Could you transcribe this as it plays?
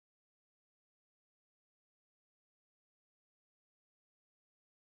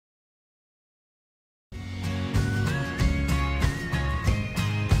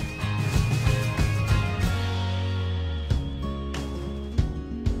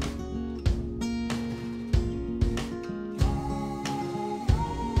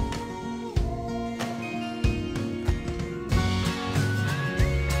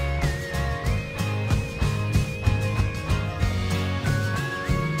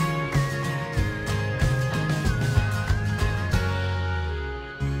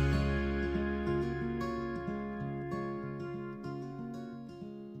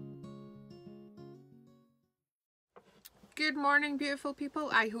Good morning, beautiful people.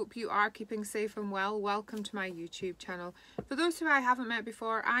 I hope you are keeping safe and well. Welcome to my YouTube channel. For those who I haven't met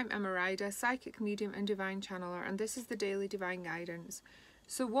before, I'm Ryder, psychic medium and divine channeler, and this is the daily divine guidance.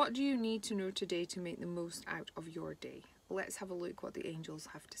 So what do you need to know today to make the most out of your day? Let's have a look what the angels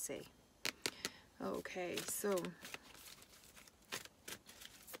have to say. Okay, so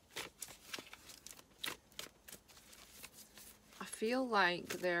I feel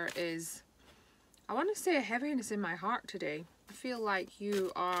like there is, I want to say, a heaviness in my heart today. I feel like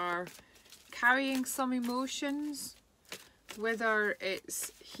you are carrying some emotions, whether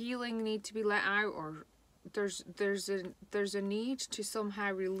it's healing need to be let out, or there's a need to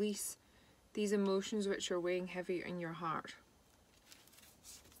somehow release these emotions which are weighing heavy in your heart.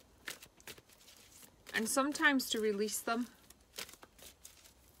 And sometimes to release them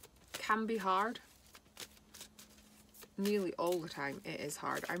can be hard. Nearly all the time it is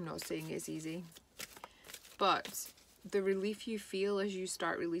hard. I'm not saying it's easy. But the relief you feel as you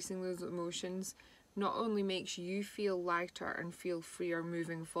start releasing those emotions not only makes you feel lighter and feel freer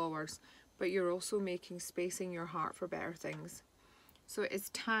moving forwards, but you're also making space in your heart for better things. So it's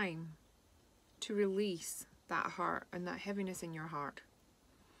time to release that hurt and that heaviness in your heart.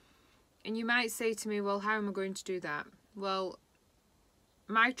 And you might say to me, well, how am I going to do that? Well,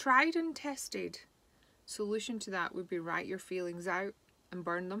 my tried and tested solution to that would be write your feelings out and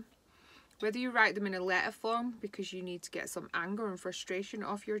burn them. Whether you write them in a letter form because you need to get some anger and frustration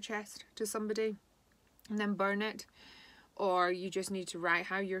off your chest to somebody and then burn it, or you just need to write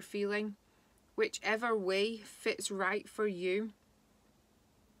how you're feeling, whichever way fits right for you,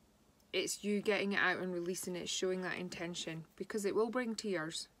 it's you getting it out and releasing it, showing that intention, because it will bring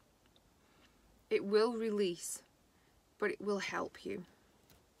tears. It will release, but it will help you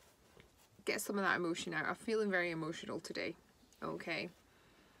get some of that emotion out. I'm feeling very emotional today. Okay.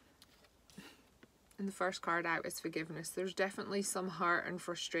 And the first card out is forgiveness. There's definitely some hurt and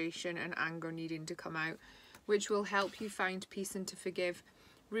frustration and anger needing to come out, which will help you find peace and to forgive.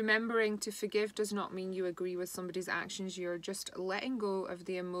 Remembering to forgive does not mean you agree with somebody's actions. You're just letting go of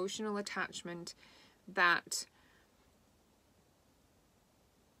the emotional attachment that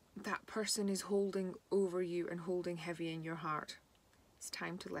that person is holding over you and holding heavy in your heart. It's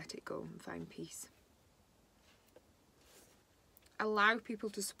time to let it go and find peace. Allow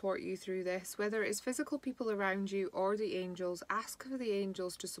people to support you through this, whether it's physical people around you or the angels. Ask for the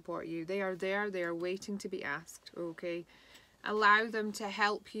angels to support you. They are there, they are waiting to be asked, okay? Allow them to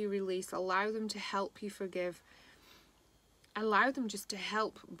help you release, allow them to help you forgive. Allow them just to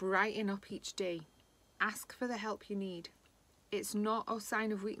help brighten up each day. Ask for the help you need. It's not a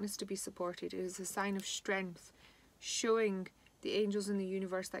sign of weakness to be supported, it is a sign of strength, showing the angels in the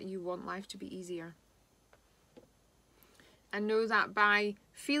universe that you want life to be easier. And know that by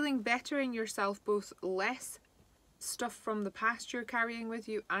feeling better in yourself, both less stuff from the past you're carrying with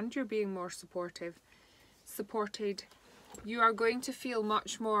you and you're being more supported, you are going to feel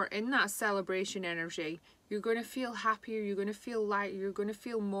much more in that celebration energy. You're going to feel happier, you're going to feel lighter, you're going to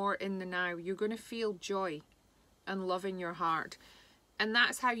feel more in the now. You're going to feel joy and love in your heart. And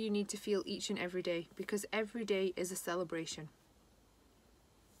that's how you need to feel each and every day, because every day is a celebration.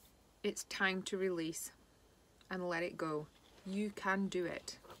 It's time to release and let it go. You can do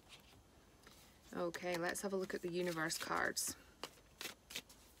it. Okay, let's have a look at the universe cards.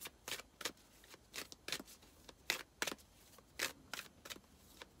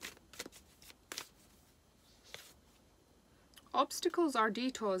 Obstacles are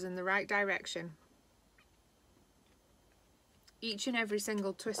detours in the right direction. Each and every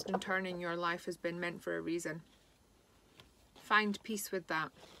single twist and turn in your life has been meant for a reason. Find peace with that.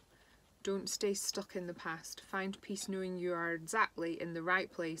 Don't stay stuck in the past. Find peace knowing you are exactly in the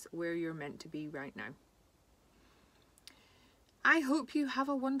right place where you're meant to be right now. I hope you have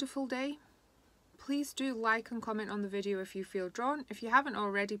a wonderful day. Please do like and comment on the video if you feel drawn. If you haven't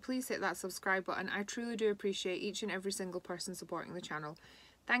already, please hit that subscribe button. I truly do appreciate each and every single person supporting the channel.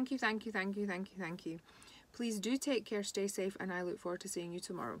 Thank you, thank you, thank you, thank you, thank you. Please do take care, stay safe, and I look forward to seeing you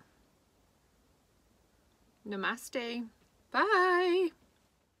tomorrow. Namaste. Bye.